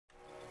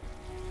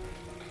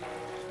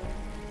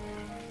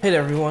Hey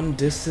there everyone,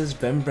 this is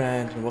Ben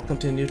Brand, and welcome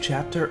to a new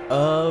chapter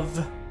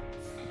of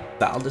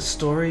Valdis'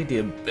 story,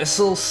 the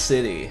Abyssal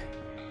City.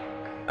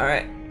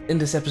 Alright, in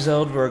this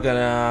episode we're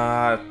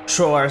gonna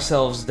throw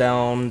ourselves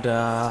down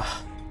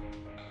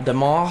the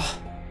maw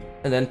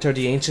and enter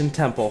the ancient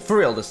temple. For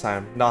real this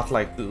time, not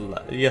like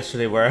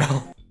yesterday where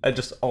I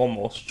just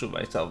almost threw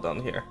myself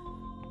down here.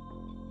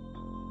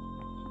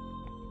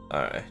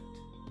 Alright.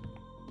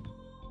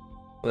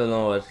 We don't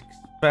know what to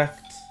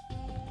expect.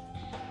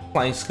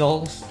 Flying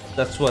skulls,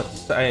 that's what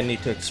I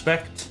need to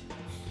expect.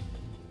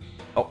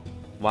 Oh,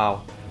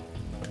 wow.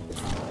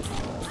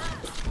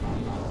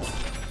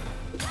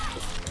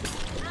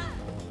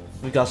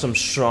 We got some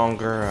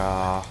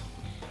stronger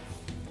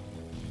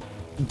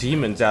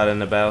demons out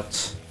and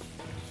about.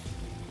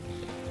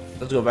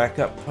 Let's go back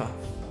up.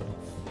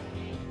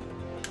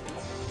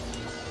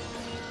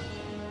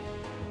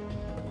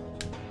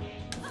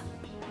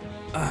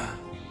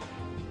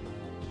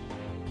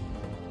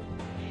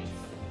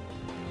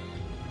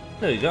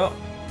 There you go.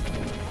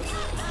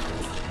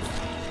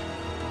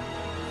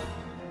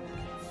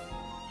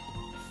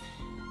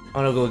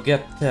 I'm gonna go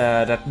get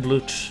that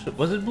blue.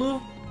 Was it blue?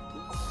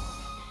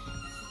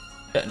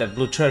 Yeah, that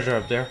blue treasure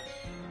up there.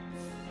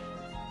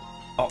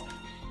 Oh,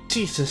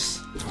 Jesus!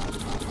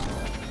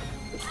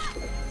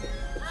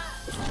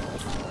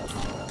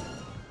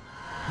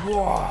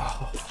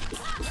 Whoa!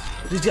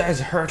 These guys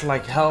hurt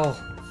like hell.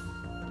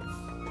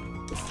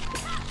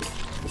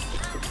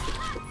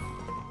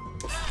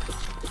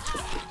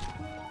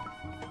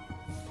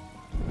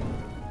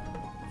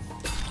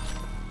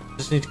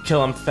 Just need to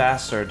kill him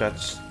faster,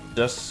 that's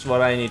just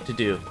what I need to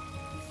do.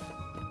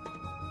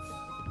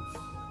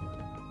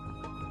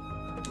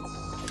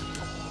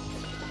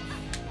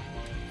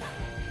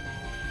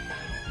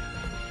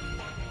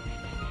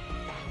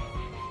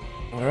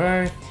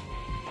 Alright.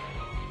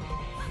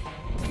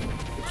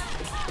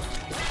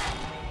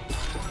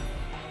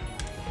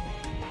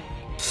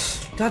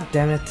 God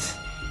damn it.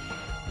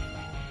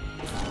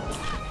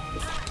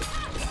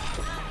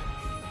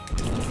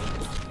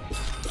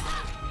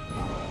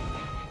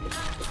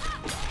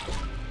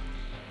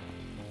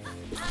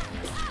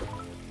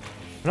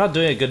 I'm not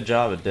doing a good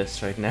job at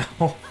this right now.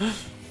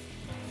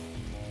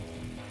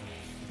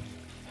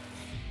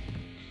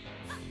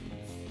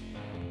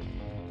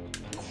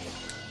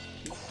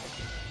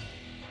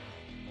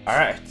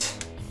 Alright.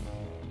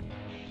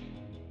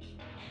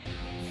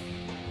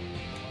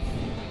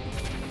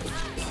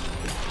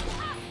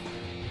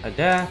 Like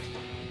that.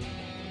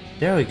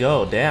 There we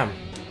go, damn.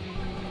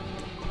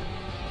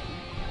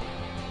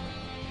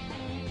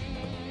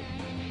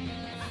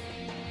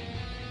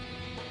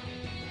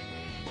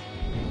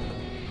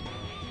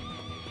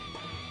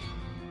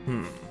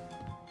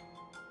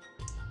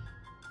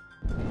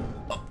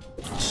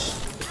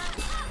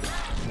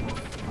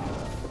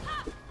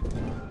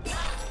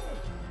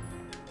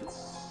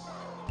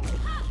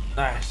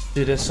 Alright,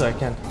 do this so I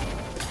can.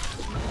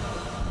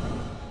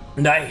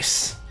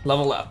 Nice!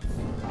 Level up.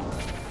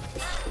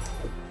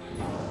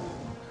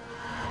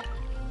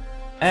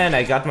 And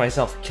I got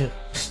myself killed.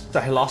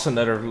 I lost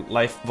another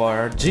life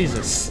bar.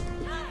 Jesus.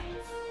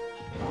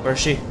 Where is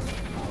she?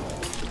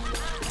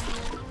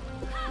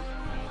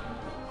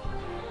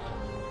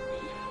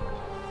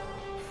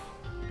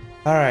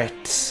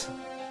 Alright.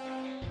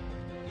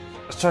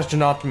 Let's try to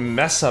not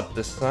mess up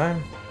this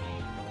time.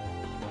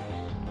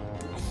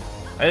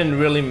 I didn't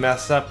really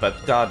mess up,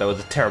 but god, that was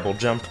a terrible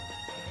jump.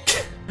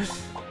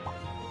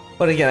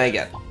 But again, I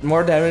get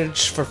more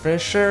damage for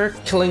finisher.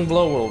 Killing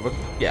blow will,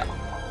 yeah.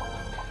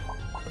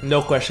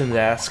 No questions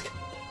asked.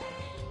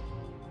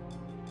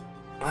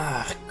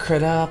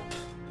 Crit up.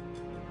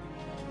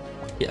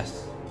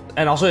 Yes,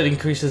 and also it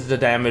increases the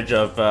damage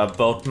of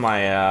both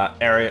my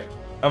arrow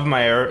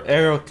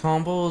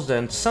combos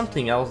and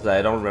something else that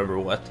I don't remember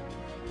what.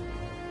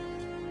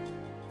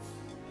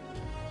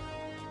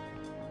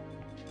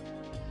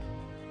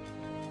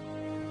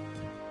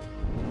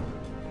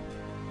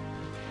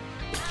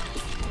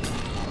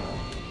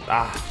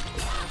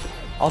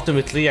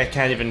 Ultimately, I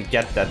can't even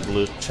get that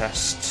blue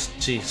chest.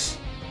 Jeez.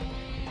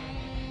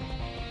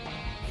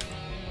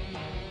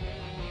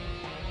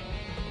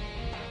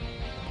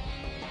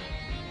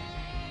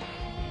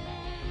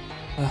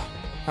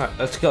 Alright,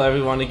 let's kill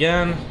everyone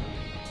again.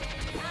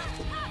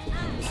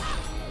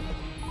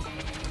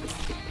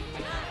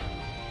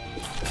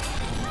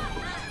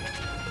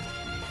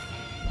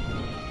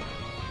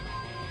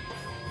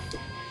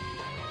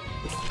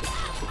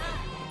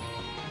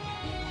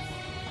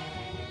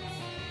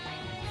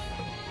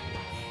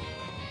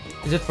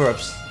 Is it for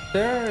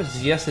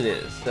upstairs? Yes, it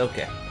is.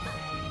 Okay.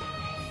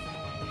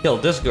 Kill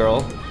this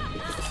girl.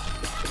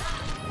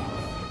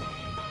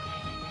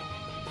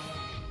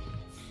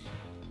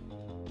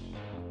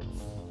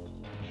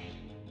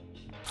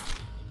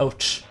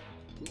 Ouch.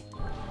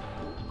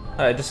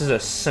 Alright, this is a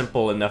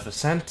simple enough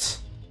ascent.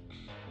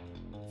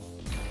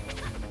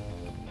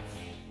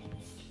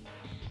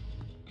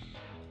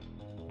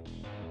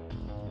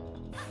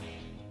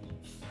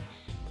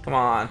 Come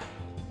on.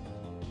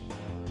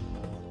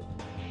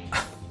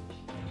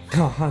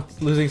 God,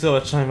 losing so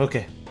much time.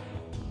 Okay.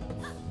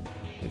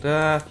 like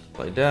that,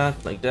 like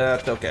that, like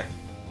that. Okay,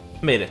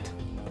 made it.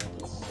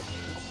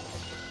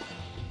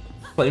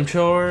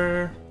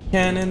 Flamethrower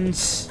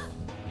cannons.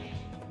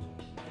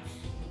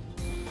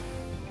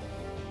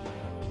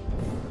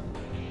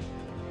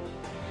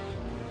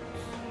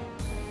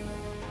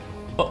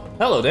 Oh,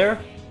 hello there.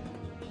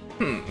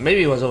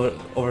 Maybe it was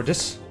over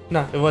this.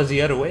 No, it was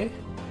the other way.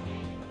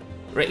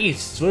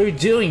 Reese, what are you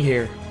doing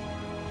here?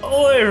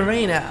 Oh,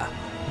 Reina!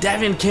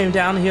 Davian came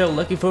down here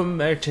looking for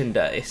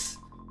merchandise.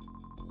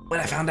 When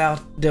I found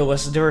out there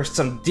was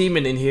some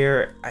demon in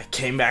here, I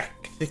came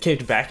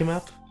to back him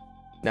up.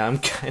 Now I'm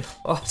kind of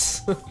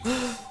lost.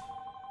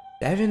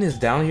 Davian is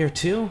down here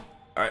too?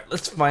 Alright,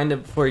 let's find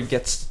him before he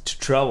gets to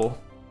trouble.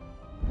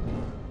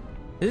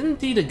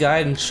 Isn't he the guy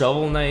in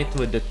Shovel Knight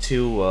with the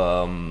two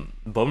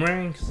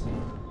boomerangs?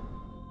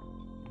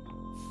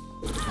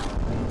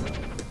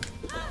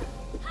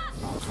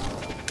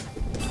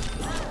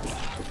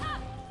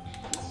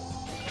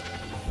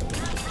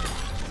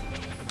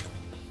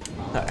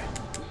 Alright.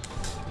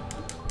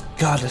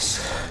 God,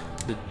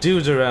 the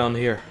dudes around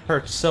here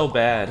hurt so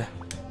bad.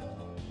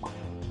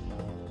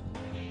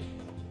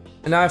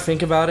 And now I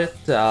think about it,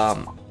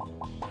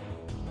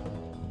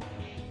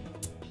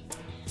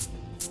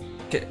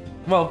 okay,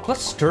 well,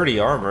 plus 30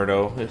 armor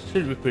though, it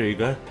should be pretty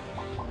good.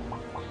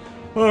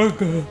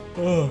 Okay,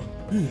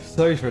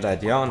 sorry for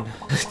that yawn.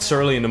 It's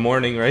early in the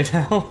morning right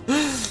now.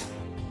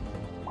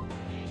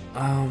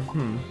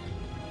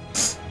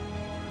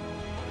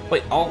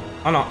 Wait, oh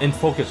no, in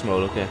focus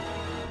mode, okay.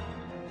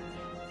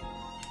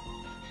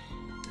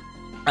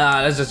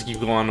 Let's just keep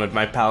going with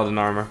my paladin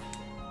armor.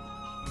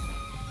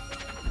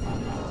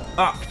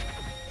 Ah!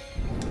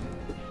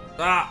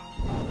 Ah!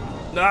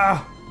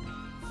 Ah!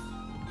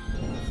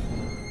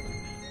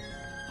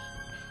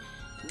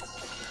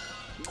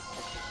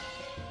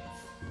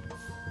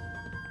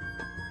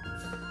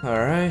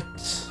 Alright.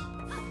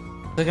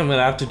 I think I'm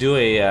gonna have to do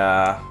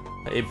a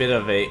bit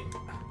of a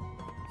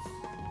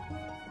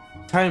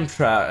time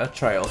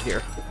trial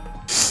here.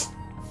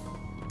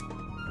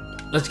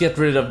 Let's get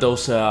rid of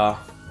those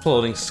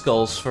floating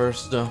skulls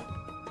first, though.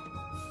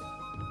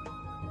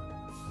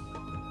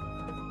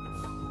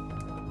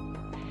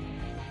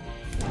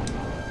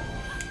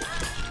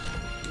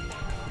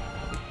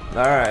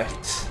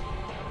 Alright.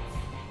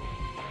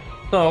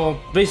 So,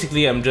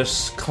 basically I'm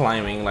just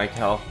climbing like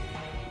hell.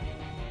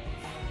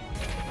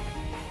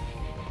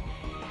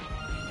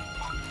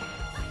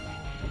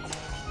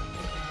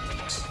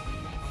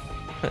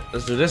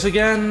 Let's do this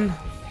again.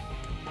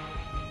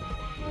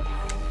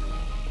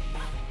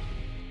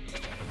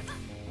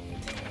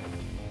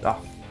 Oh.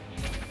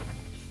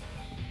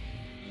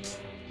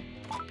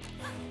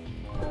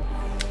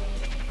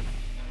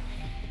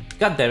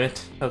 God damn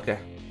it. Okay. I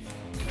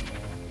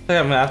think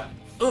I'm gonna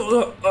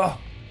have...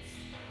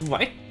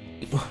 Why?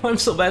 I'm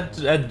so bad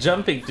at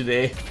jumping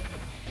today.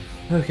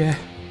 Okay.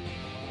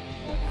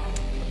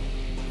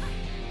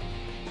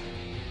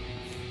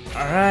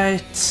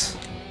 Alright.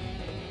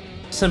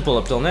 Simple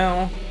up till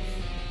now.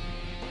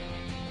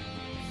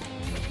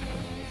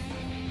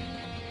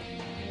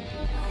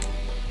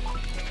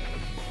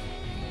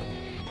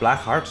 Black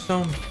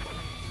Heartstone?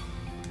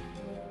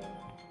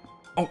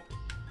 Oh,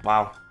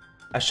 wow.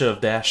 I should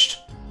have dashed.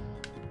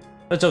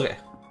 It's okay.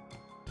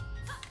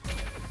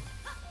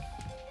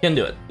 We can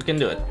do it. We can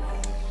do it.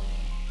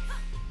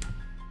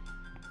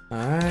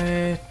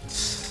 Alright.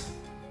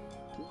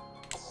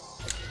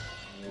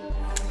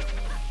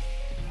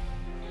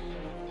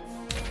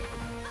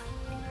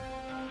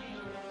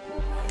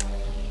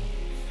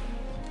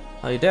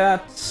 Like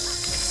that.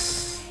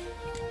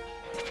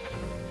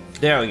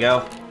 There we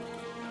go.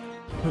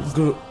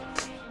 Good.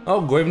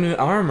 Oh, great new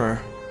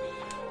armor.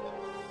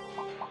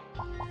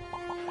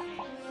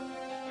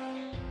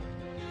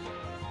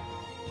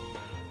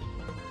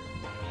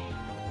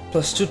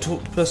 Plus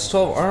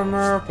 12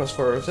 armor, plus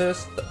 4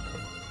 resist,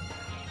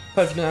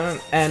 5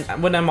 and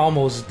when I'm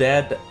almost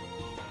dead,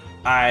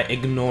 I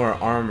ignore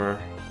armor.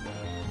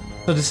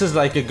 So this is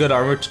like a good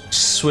armor to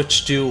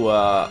switch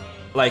to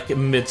like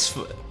mid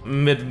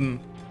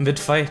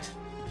fight.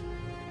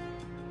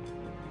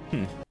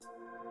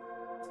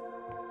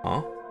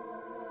 Huh?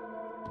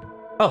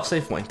 Oh,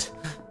 save point.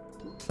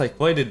 Like,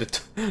 why did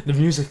the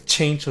music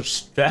change so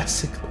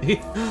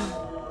drastically?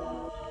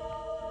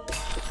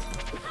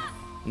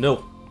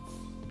 No.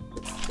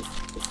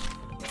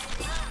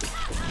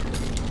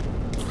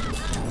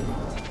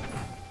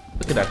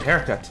 Look at that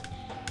haircut.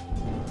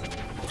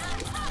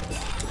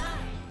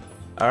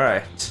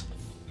 Alright.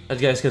 That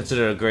guy's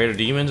considered a greater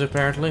demons,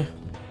 apparently.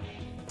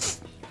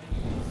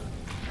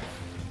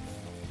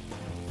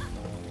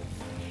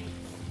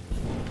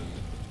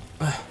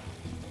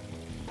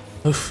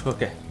 Oof,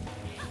 okay.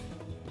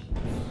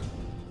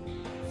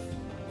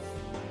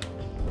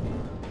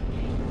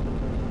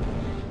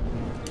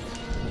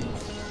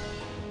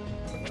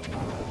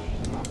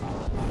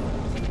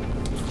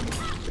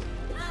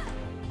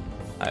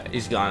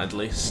 He's gone at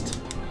least.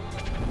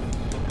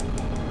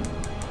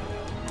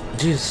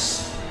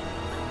 Jeez.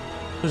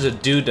 There's a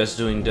dude that's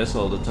doing this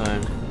all the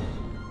time.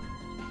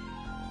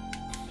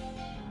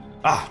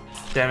 Ah,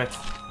 damn it.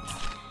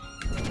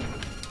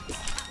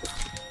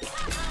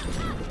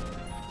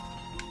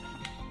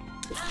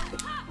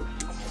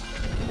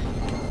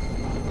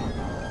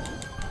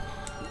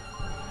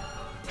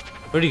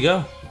 Where'd he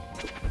go?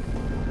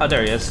 Oh,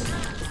 there he is.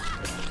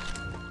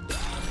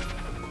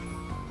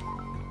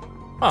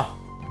 Oh.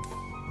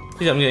 I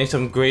think I'm getting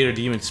some greater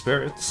demon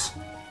spirits.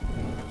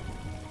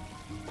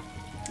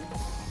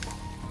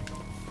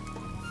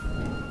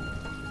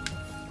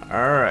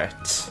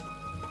 Alright.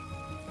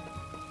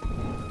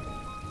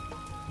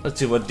 Let's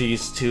see what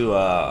these two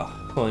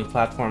pulling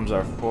platforms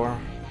are for.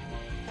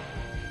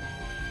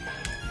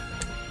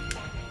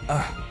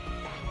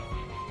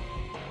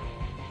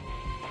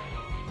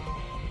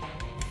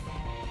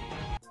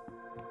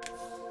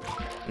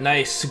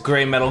 Nice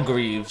gray metal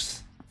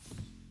greaves.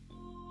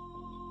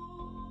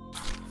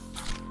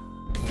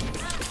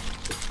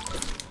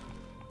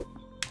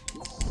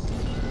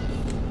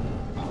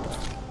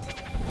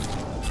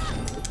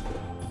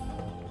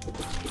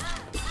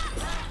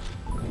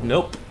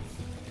 Nope.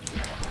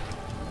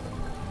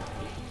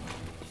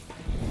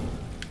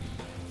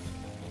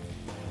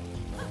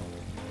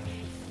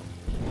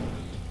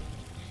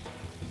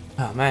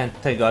 Oh man,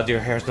 thank God your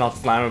hair's not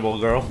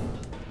flammable, girl.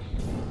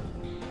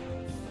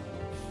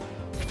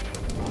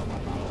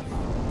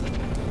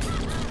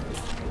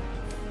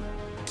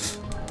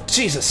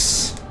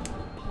 Jesus!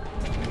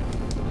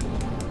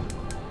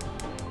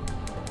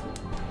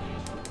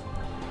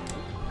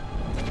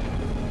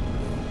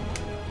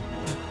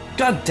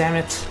 God damn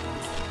it!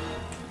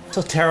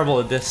 So terrible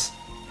at this.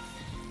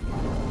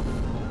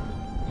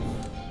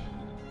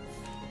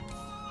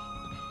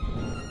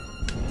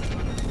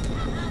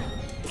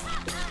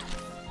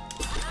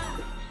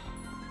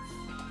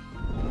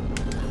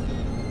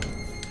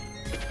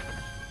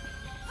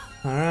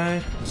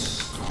 Alright.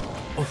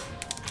 Oh.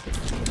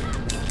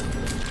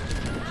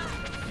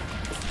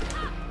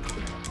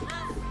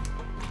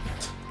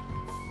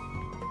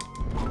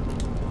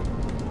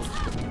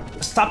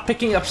 Stop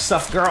picking up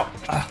stuff, girl.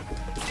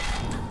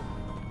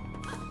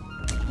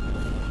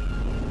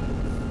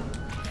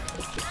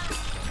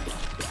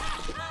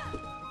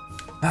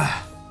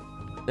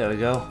 There we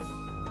go.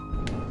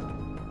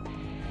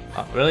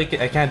 Oh, really?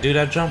 I can't do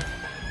that jump?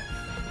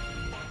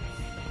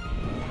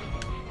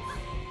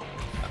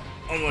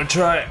 I'm gonna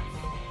try.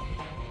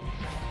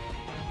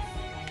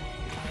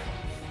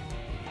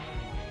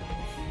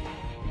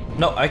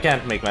 No, I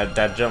can't make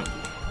that jump.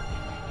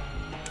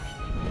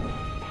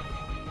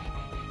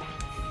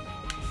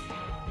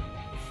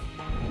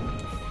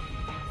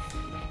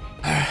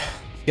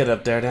 Get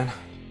up there then.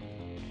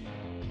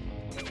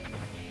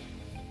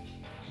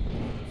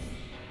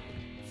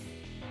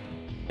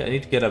 I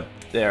need to get up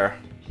there.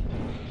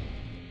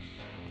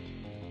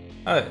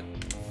 Alright.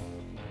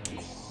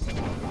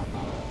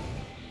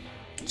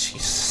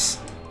 Jesus.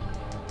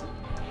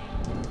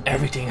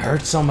 Everything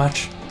hurts so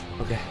much.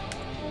 Okay.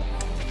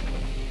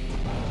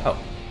 Oh.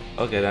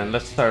 Okay then,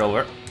 let's start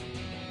over.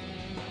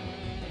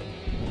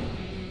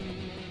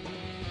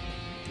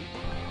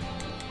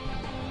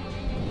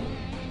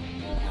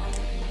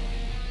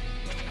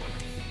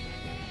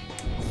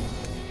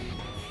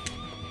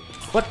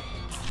 What?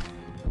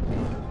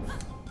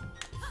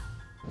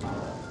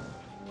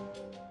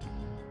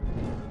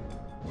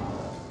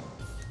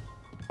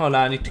 Oh,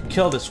 now I need to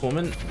kill this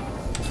woman.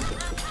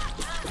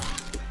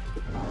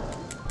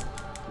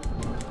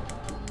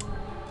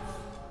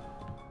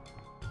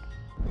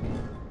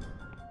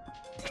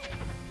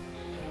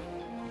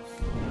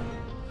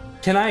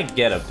 Can I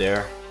get up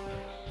there?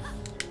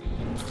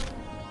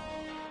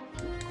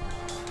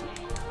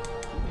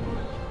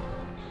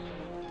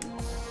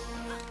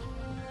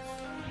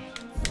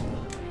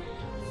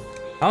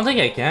 I don't think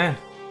I can.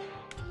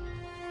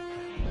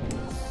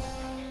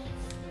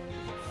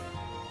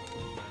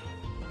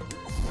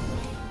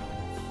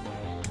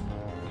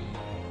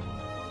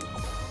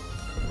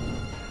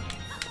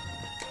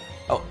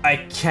 Oh, I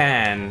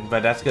can,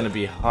 but that's gonna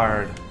be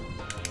hard.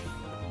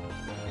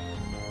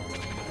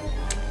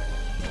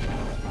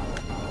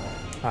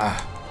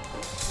 Ah.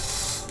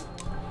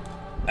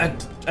 I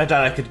thought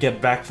I could get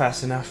back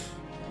fast enough.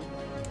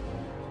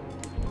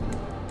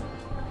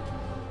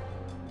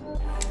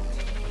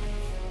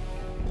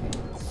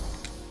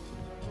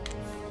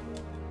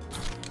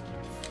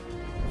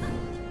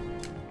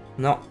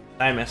 No,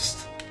 I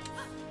missed.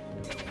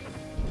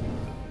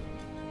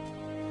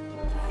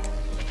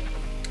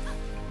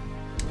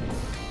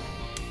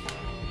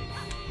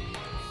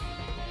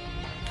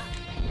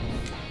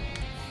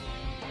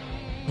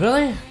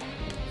 Really?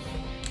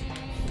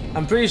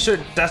 I'm pretty sure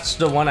that's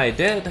the one I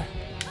did.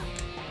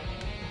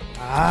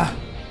 Ah.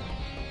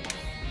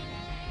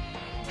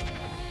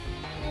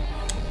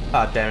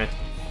 Ah, damn it.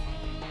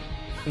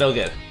 No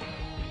good.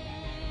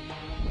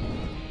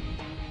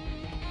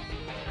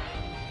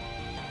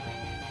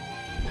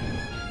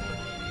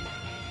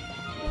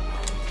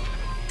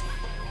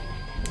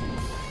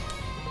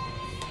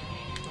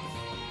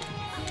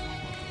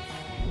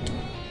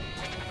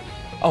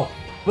 Oh,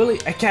 really?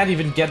 I can't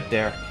even get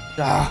there.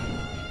 Ah.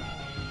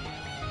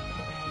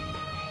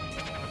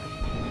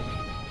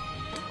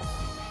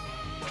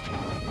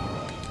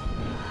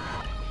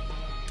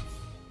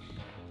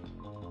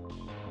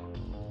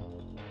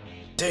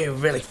 Do you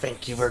really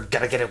think you were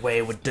gonna get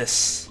away with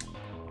this?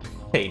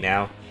 Hey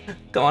now,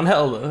 come on,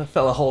 hell,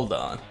 fella, hold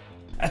on.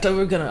 I thought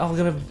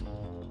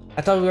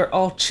we were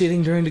all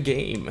cheating during the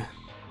game.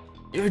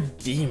 You're a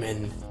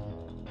demon.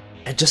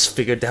 I just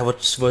figured that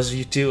was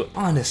you two.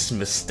 Honest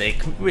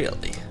mistake,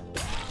 really.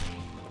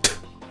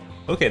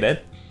 Okay then.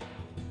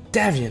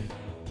 Davian,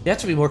 you have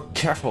to be more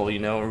careful, you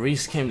know.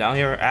 Reese came down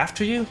here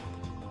after you.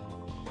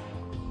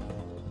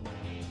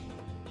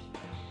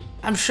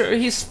 I'm sure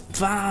he's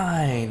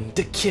fine.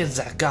 The kid's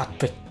got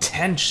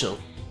potential.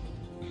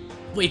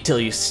 Wait till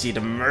you see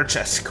the merch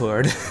I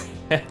scored.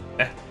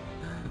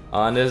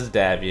 Honest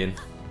Davian.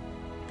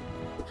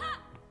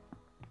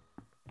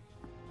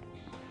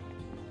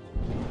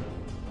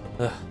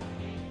 Ugh.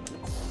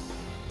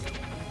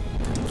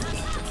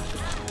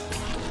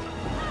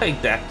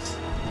 Take that.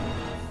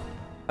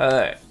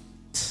 Alright.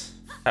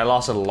 I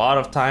lost a lot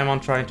of time on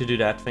trying to do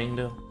that thing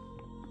though.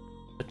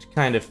 It's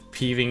kind of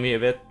peeving me a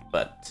bit,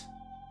 but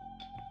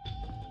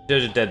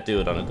there's a dead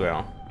dude on the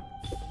ground.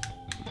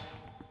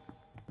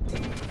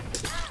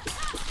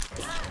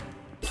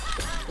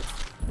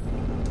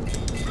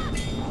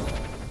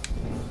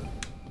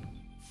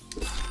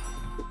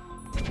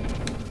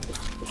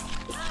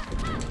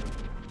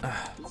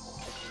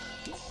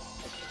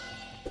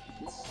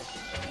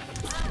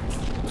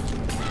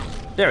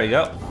 There we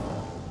go.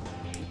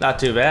 Not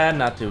too bad,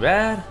 not too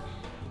bad.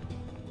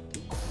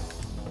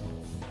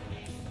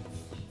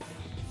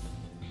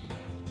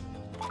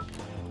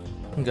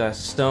 Got a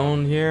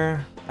stone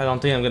here. I don't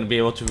think I'm gonna be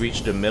able to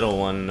reach the middle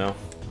one, no.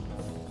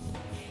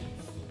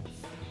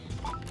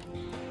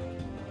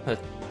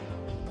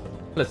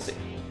 Let's see.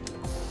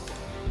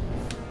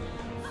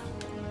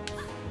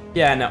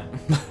 Yeah, no.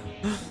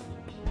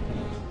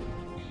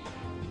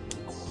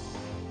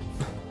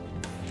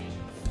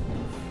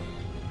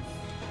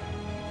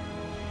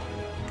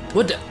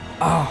 What the?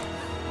 Oh.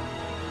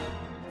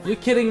 Are you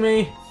kidding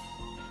me?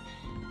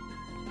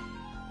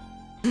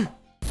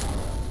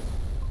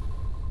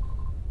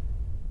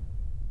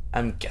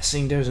 I'm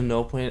guessing there's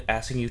no point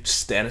asking you to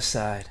stand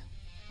aside.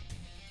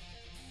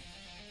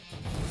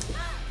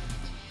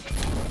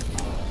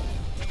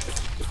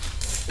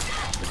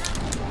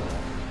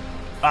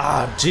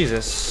 Ah,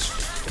 Jesus.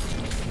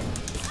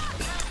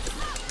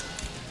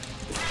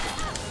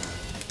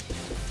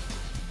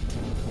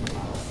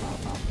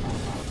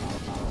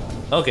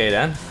 Okay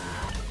then.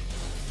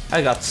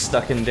 I got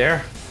stuck in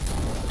there.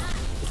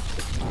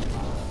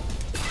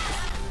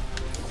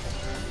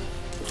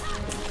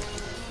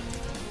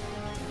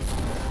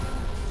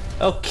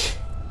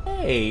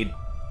 Okay.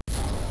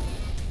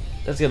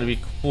 That's gonna be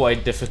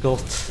quite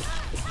difficult.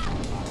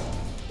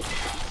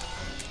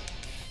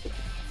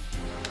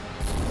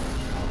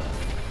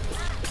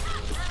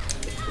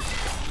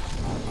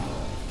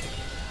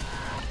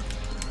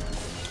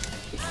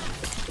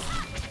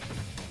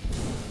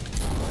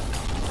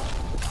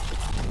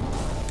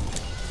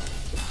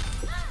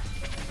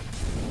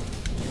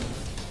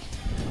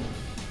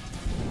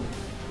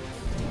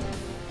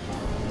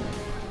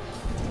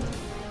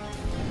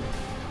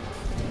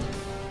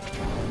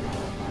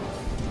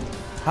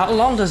 How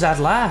long does that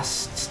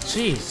last?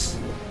 Jeez.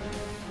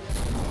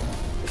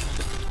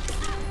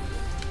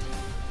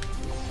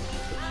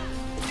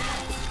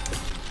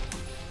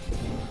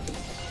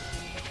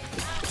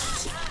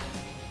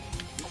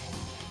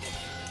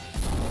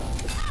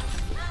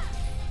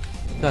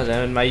 God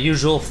damn it, my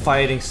usual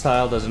fighting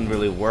style doesn't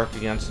really work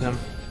against him.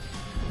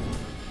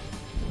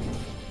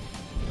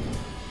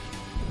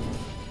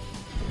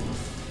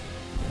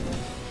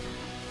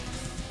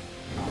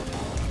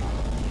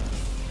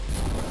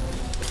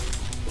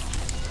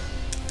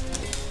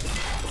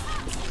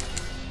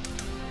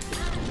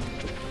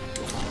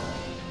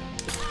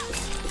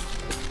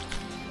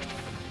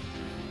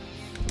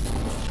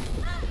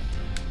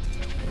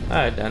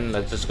 Alright then,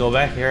 let's just go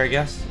back here, I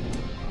guess.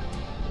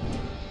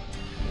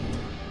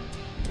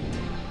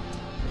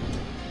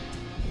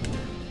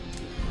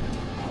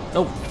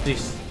 Oh,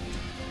 jeez.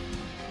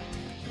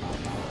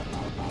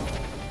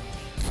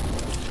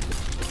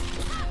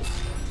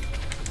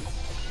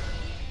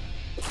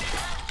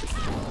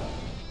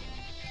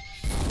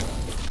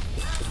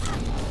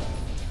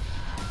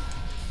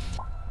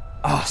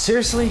 Oh,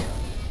 seriously?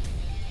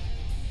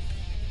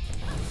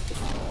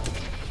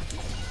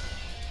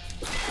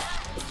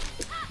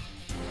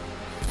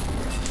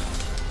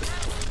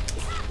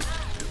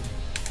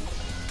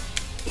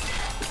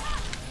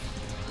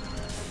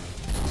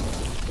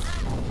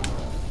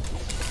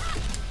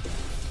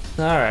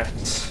 Alright.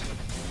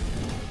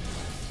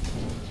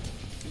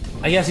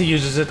 I guess he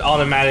uses it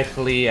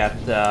automatically at,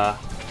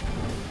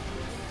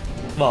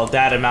 well,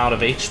 that amount of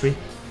HP.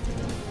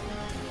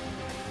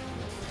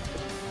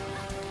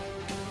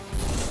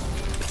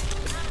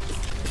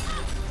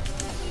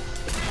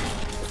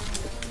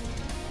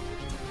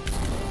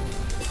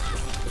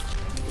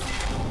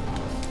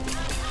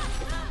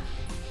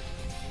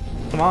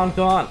 Come on,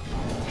 come on.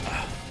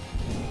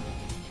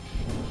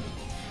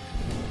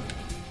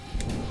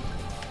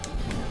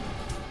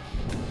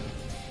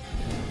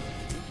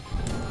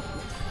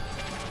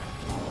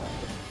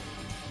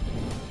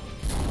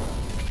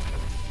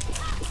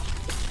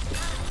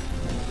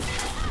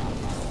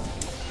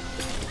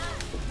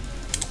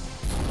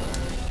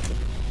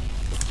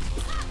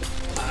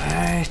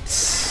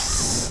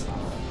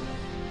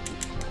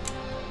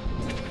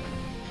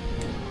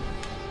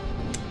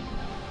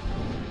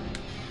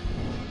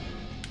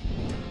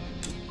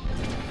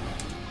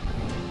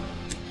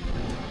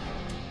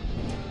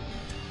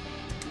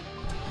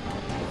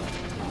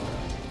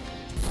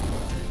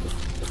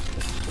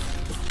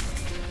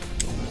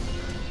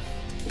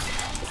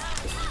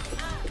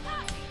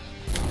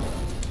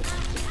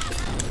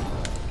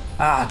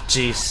 Ah,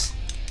 jeez.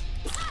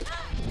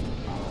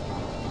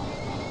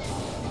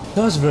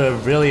 That was a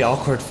really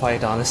awkward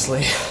fight,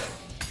 honestly.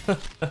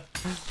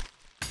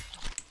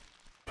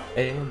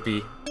 A and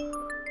B.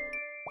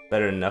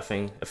 Better than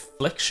nothing.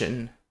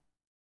 Affliction.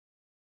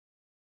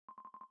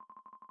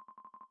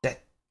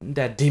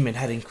 That demon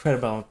had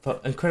incredible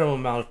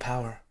amount of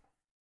power,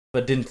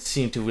 but didn't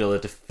seem to wield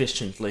it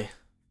efficiently.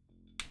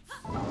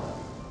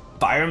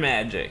 Fire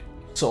magic.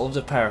 Solves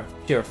the power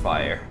of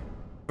purifier.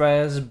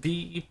 Press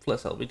B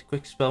plus L with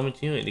quick spell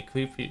immunity.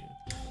 Creepy.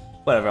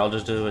 Whatever, I'll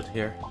just do it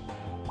here.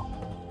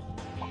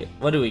 Okay,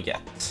 what do we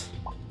get?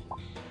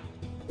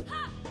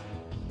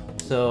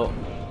 So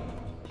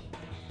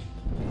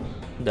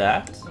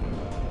that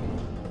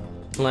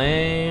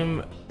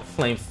flame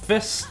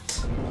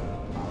fist,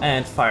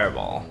 and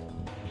fireball.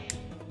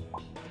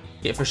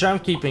 Okay, for sure I'm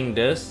keeping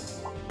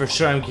this. For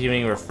sure I'm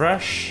keeping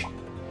refresh.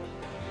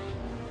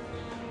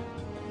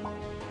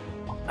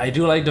 I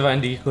do like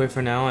Divine Decoy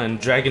for now, and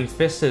Dragon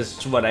Fist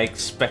is what I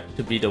expect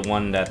to be the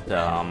one that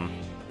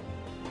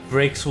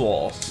breaks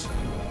walls.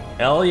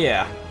 Hell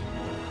yeah.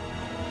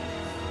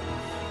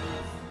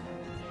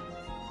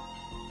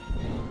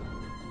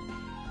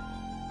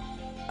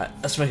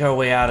 Let's make our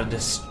way out of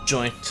this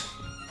joint.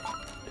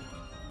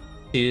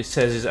 He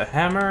says it's a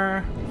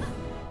hammer.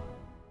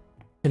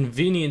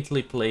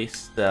 Conveniently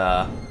placed,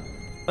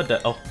 what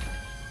the, oh.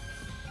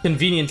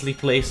 Conveniently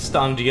placed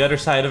on the other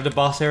side of the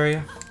boss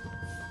area.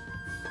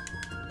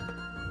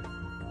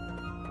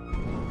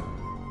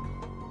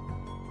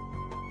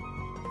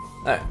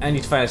 I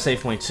need to find a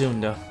save point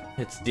soon, though.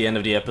 It's the end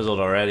of the episode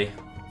already.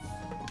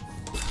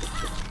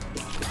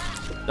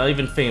 Don't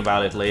even think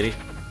about it, lady.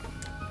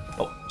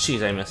 Oh,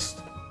 jeez, I missed.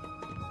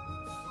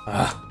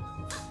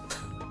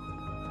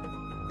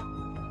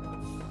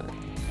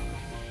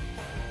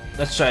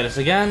 Let's try this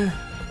again.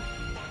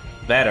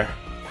 Better.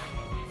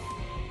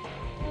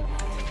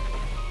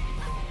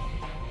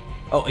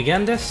 Oh,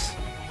 again this?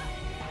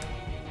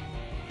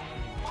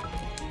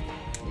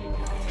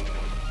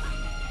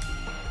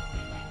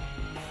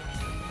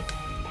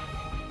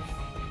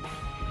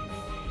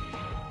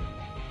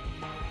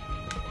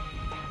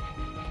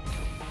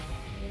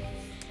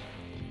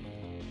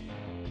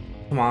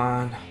 Come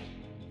on.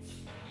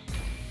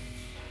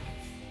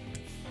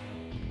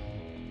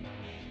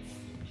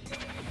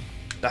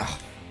 Ugh.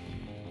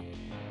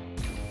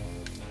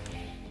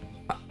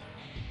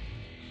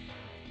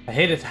 I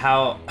hate it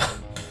how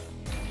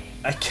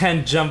I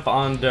can't jump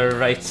on the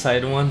right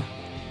side one.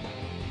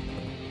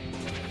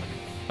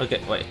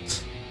 Okay,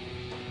 wait.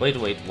 Wait.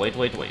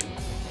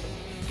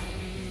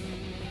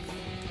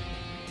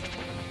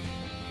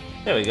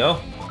 There we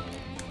go.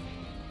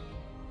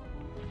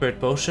 Spirit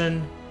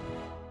potion.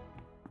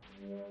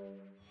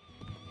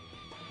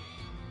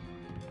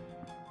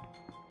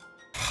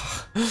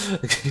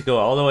 Go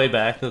all the way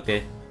back,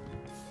 okay.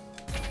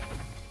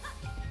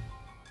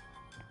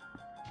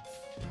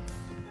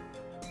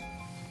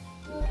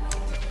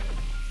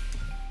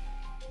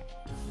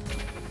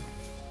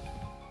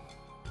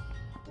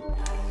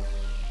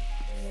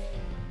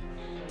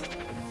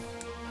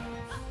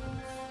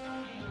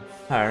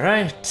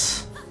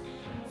 Alright.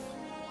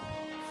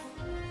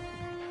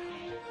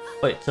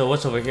 Wait, so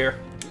what's over here?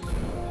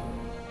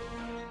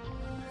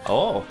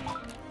 Oh.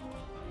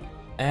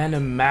 And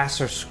a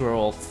Master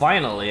Scroll.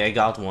 Finally, I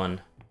got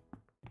one.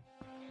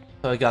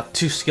 So I got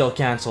 2 skill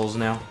cancels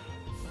now.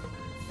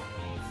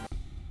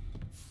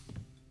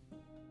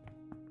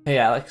 Hey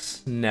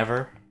Alex,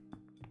 never.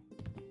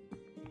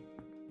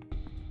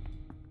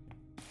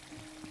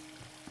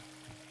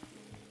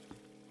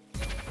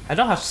 I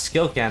don't have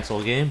skill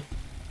cancel, game.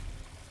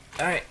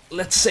 Alright,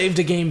 let's save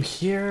the game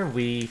here.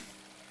 We've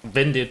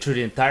been through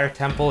the entire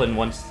temple in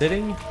one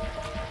sitting.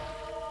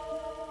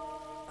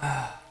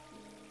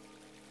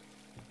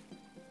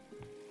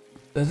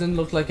 Doesn't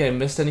look like I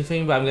missed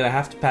anything, but I'm gonna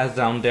have to pass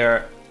down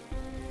there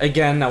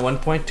again at one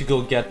point to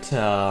go get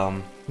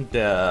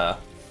the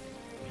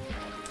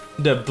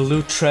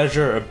blue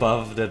treasure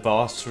above the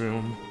boss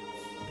room.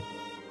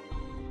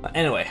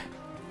 Anyway,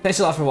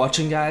 thanks a lot for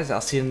watching, guys. I'll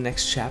see you in the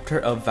next chapter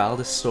of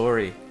Valdis'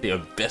 story, the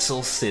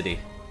Abyssal City.